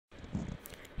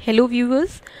Hello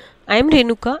viewers, I am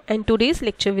Renuka and today's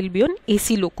lecture will be on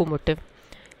AC locomotive.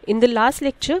 In the last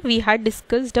lecture we had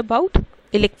discussed about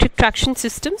electric traction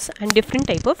systems and different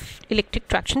type of electric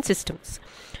traction systems.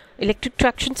 Electric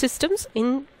traction systems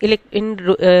in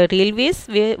railways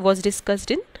was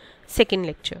discussed in second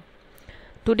lecture.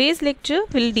 Today's lecture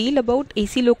will deal about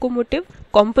AC locomotive,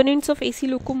 components of AC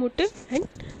locomotive and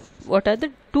what are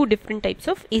the two different types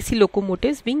of AC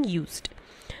locomotives being used.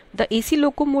 The AC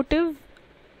locomotive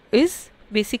is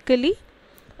basically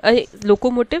a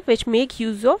locomotive which makes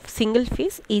use of single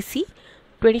phase AC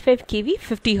 25 kV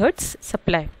 50 Hz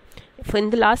supply.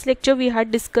 In the last lecture we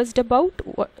had discussed about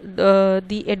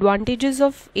the advantages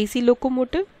of AC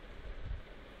locomotive.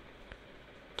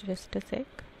 Just a sec.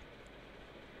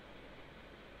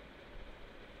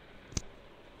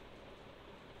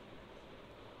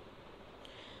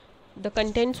 The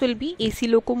contents will be AC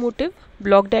locomotive,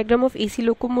 block diagram of AC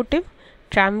locomotive,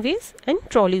 tramways and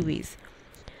trolleyways.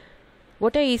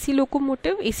 What are AC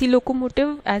locomotive? AC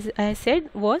locomotive, as I said,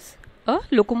 was a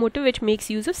locomotive which makes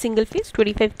use of single phase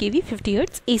 25 kV 50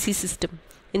 Hz AC system.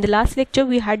 In the last lecture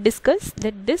we had discussed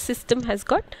that this system has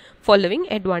got following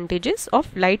advantages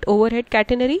of light overhead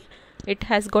catenary. It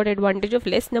has got advantage of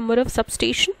less number of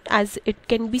substation as it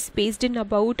can be spaced in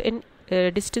about a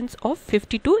distance of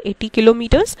 50 to 80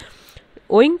 kilometers.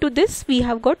 Owing to this, we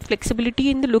have got flexibility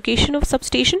in the location of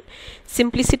substation,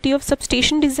 simplicity of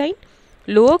substation design,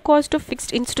 lower cost of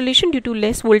fixed installation due to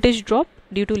less voltage drop,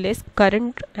 due to less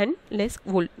current and less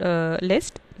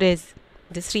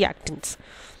reactance.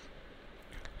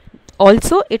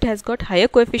 Also, it has got higher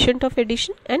coefficient of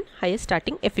addition and higher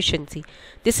starting efficiency.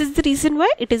 This is the reason why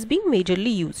it is being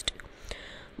majorly used.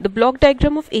 The block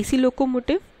diagram of AC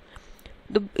locomotive.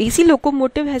 The AC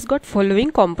locomotive has got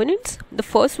following components. The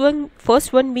first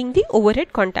one being the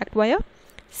overhead contact wire.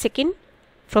 Second,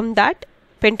 from that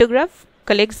pantograph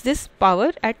collects this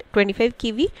power at 25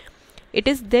 kV. It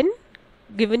is then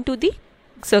given to the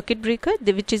circuit breaker,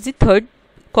 which is the third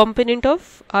component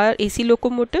of our AC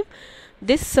locomotive.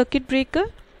 This circuit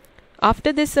breaker,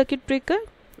 after this circuit breaker,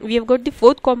 we have got the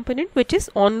fourth component, which is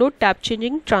on-load tap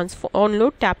changes,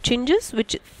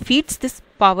 which feeds this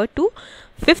power to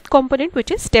fifth component, which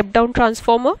is step down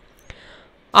transformer.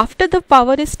 After the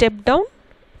power is stepped down,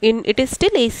 it is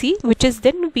still AC, which is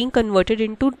then being converted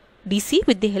into DC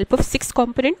with the help of sixth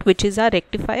component, which is our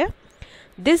rectifier.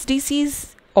 This DC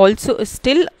is also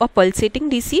still a pulsating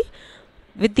DC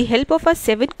with the help of a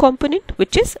seventh component,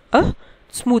 which is a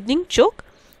smoothing choke.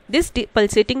 This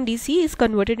pulsating DC is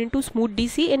converted into smooth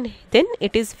DC and then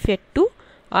it is fed to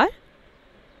our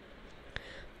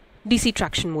DC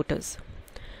traction motors.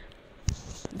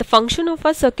 The function of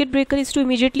our circuit breaker is to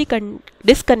immediately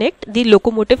disconnect the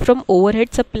locomotive from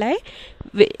overhead supply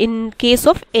in case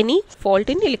of any fault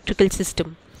in electrical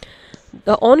system.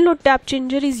 The on-load tap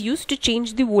changer is used to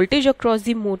change the voltage across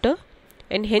the motor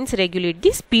and hence regulate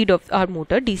the speed of our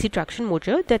motor, DC traction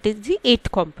motor, that is the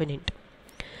eighth component.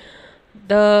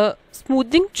 The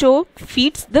smoothing choke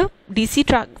feeds the DC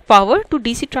power to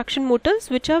DC traction motors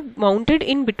which are mounted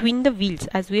in between the wheels.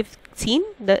 As we have seen,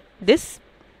 the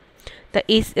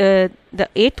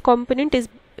eighth component is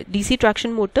DC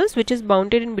traction motors which is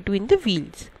mounted in between the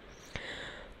wheels.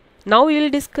 Now we will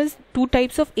discuss two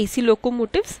types of AC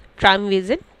locomotives, tramways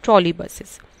and trolley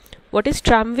buses. What is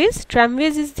tramways?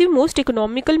 Tramways is the most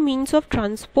economical means of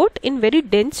transport in very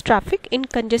dense traffic in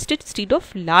congested streets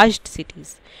of large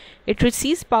cities. It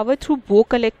receives power through bow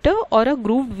collector or a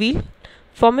grooved wheel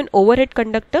from an overhead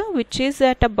conductor which is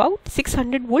at about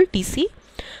 600 volt DC.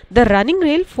 The running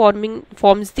rail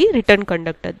forms the return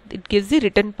conductor. It gives the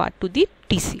return part to the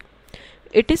DC.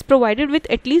 It is provided with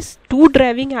at least two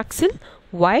driving axle.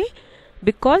 Why?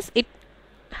 Because it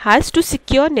has to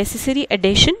secure necessary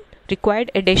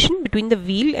required adhesion between the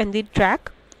wheel and the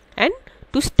track, and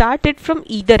to start it from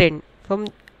either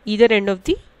end of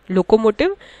the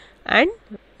locomotive, and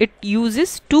it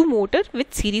uses two motors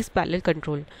with series parallel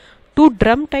control. Two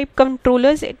drum type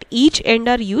controllers at each end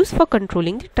are used for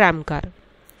controlling the tram car.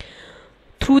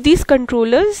 Through these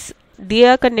controllers, which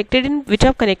are connected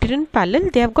in parallel,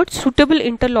 they have got suitable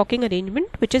interlocking arrangement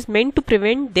which is meant to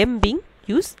prevent them being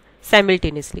used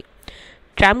simultaneously.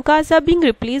 Tram cars are being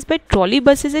replaced by trolley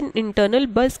buses and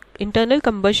internal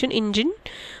combustion engine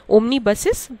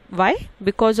omnibuses. Why?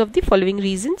 Because of the following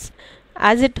reasons.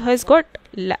 As it has got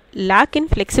lack in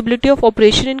flexibility of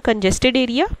operation in congested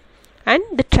area, and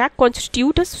the track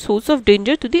constitute a source of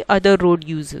danger to the other road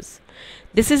users.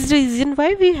 This is the reason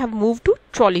why we have moved to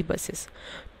trolley buses.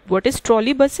 What is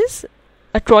trolley buses?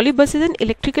 A trolley bus is an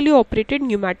electrically operated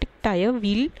pneumatic tire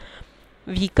wheel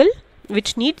vehicle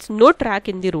which needs no track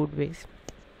in the roadways.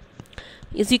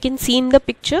 As you can see in the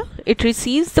picture, it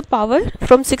receives the power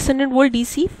from 600 volt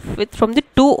DC from the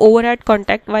two overhead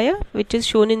contact wire, which is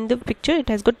shown in the picture. It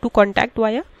has got two contact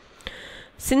wire.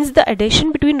 Since the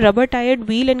adhesion between rubber tired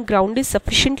wheel and ground is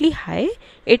sufficiently high,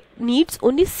 it needs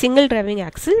only single driving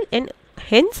axle, and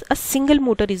hence a single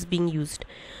motor is being used.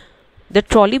 The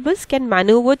trolley bus can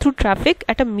maneuver through traffic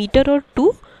at a meter or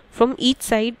two from each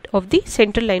side of the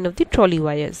central line of the trolley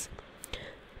wires.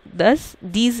 Thus,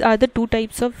 these are the two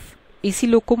types of AC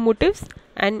locomotives,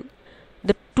 and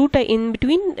the two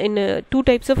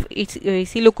types of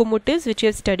AC locomotives which we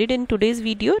have studied in today's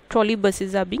video. Trolley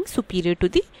buses are being superior to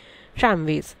the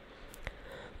tramways.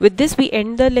 With this, we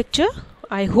end the lecture.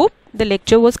 I hope the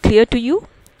lecture was clear to you.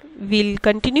 We'll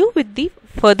continue with the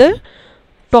further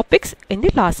topics in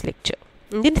the next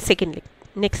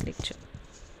lecture.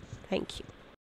 Thank you.